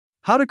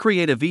How to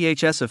create a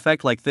VHS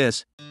effect like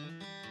this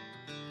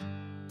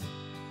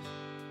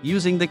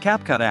using the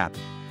CapCut app.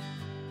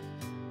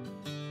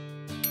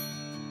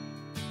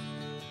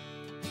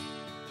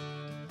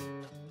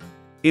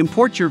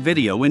 Import your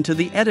video into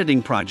the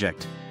editing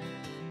project.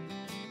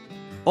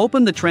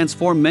 Open the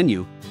Transform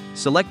menu,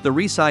 select the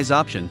Resize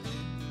option,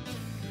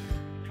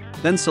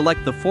 then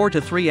select the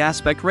 4:3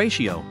 aspect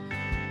ratio.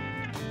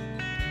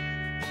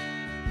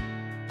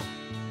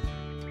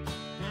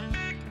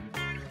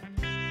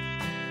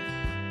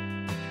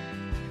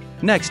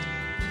 Next,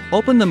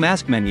 open the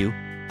Mask menu,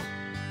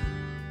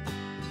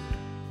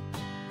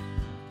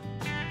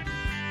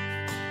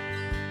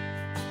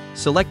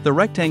 select the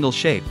rectangle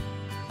shape,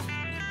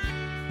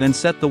 then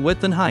set the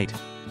width and height,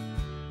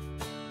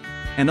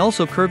 and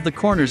also curve the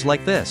corners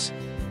like this.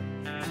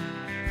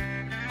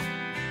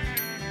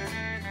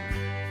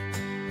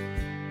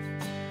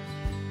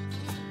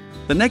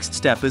 The next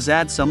step is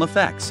add some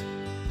effects.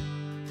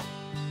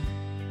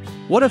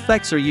 What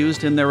effects are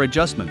used in their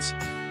adjustments?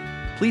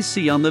 Please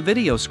see on the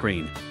video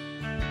screen.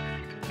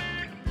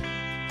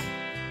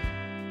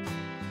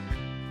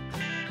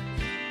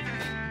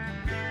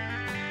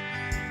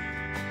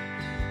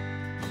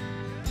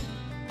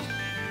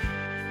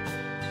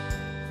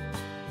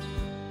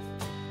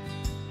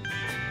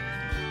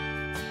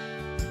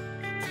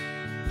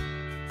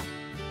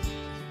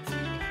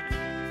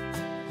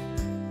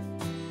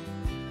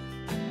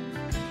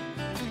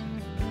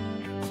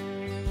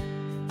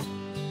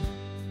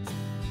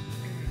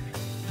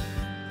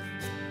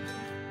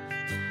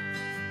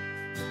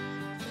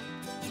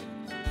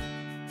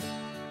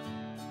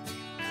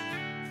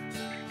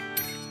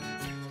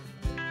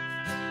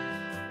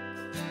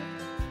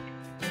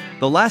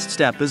 The last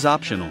step is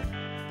optional,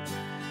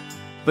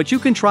 but you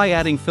can try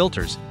adding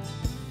filters.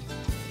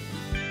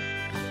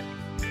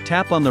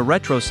 Tap on the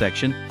retro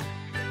section,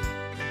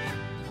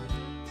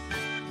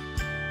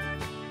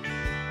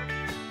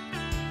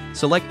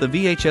 select the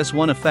VHS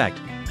 1 effect,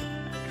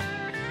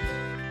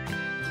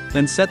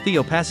 then set the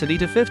opacity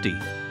to 50.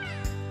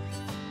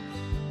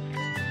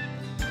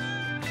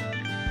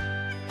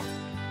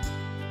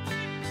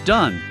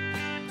 Done!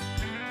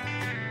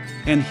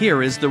 And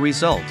here is the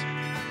result.